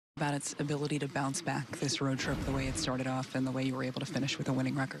about its ability to bounce back this road trip, the way it started off and the way you were able to finish with a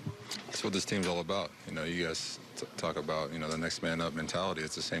winning record? That's what this team's all about. You know, you guys talk about, the next man up mentality.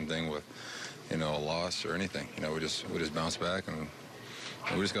 It's the same thing with, a loss or anything. We just bounce back, and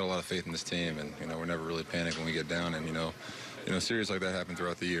we just got a lot of faith in this team, and, we're never really panic when we get down. And, series like that happen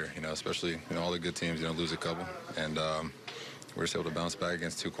throughout the year, especially, all the good teams, lose a couple. And we're just able to bounce back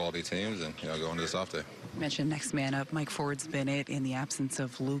against two quality teams and, go into this off day. You mentioned next man up. Mike Ford's been it in the absence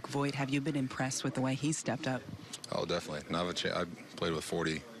of Luke Voit. Have you been impressed with the way he stepped up? Oh, definitely. And I played with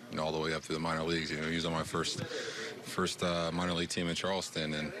 40, all the way up through the minor leagues. He was on my first minor league team in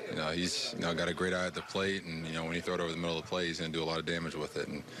Charleston, and he's got a great eye at the plate, and when you throw it over the middle of the plate, he's going to do a lot of damage with it.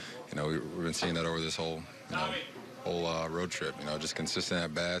 And we've been seeing that over this whole road trip. Just consistent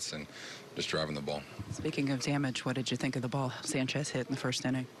at bats and just driving the ball. Speaking of damage, what did you think of the ball Sanchez hit in the first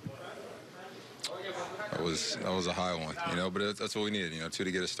inning? That was a high one, but that's what we needed, two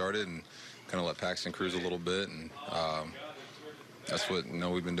to get us started and kind of let Paxton cruise a little bit, and that's what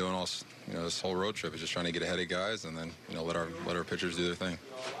we've been doing all this whole road trip, is just trying to get ahead of guys and then let our pitchers do their thing.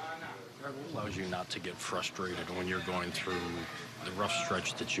 What allows you not to get frustrated when you're going through the rough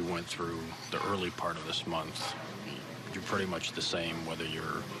stretch that you went through the early part of this month? You're pretty much the same whether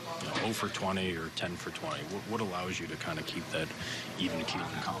you're 0 for 20 or 10 for 20. What allows you to kind of keep that even keel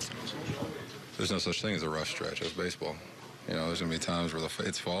and confidence? There's no such thing as a rough stretch. It's baseball. There's going to be times where the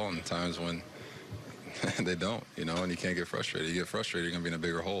hits fall and times when they don't, and you can't get frustrated. You get frustrated, you're going to be in a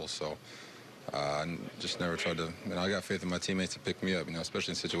bigger hole. So I just never tried to, I got faith in my teammates to pick me up,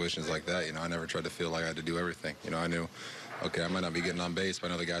 especially in situations like that. I never tried to feel like I had to do everything. I knew, okay, I might not be getting on base, but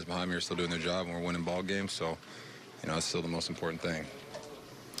I know the guys behind me are still doing their job and we're winning ball games. So, that's still the most important thing.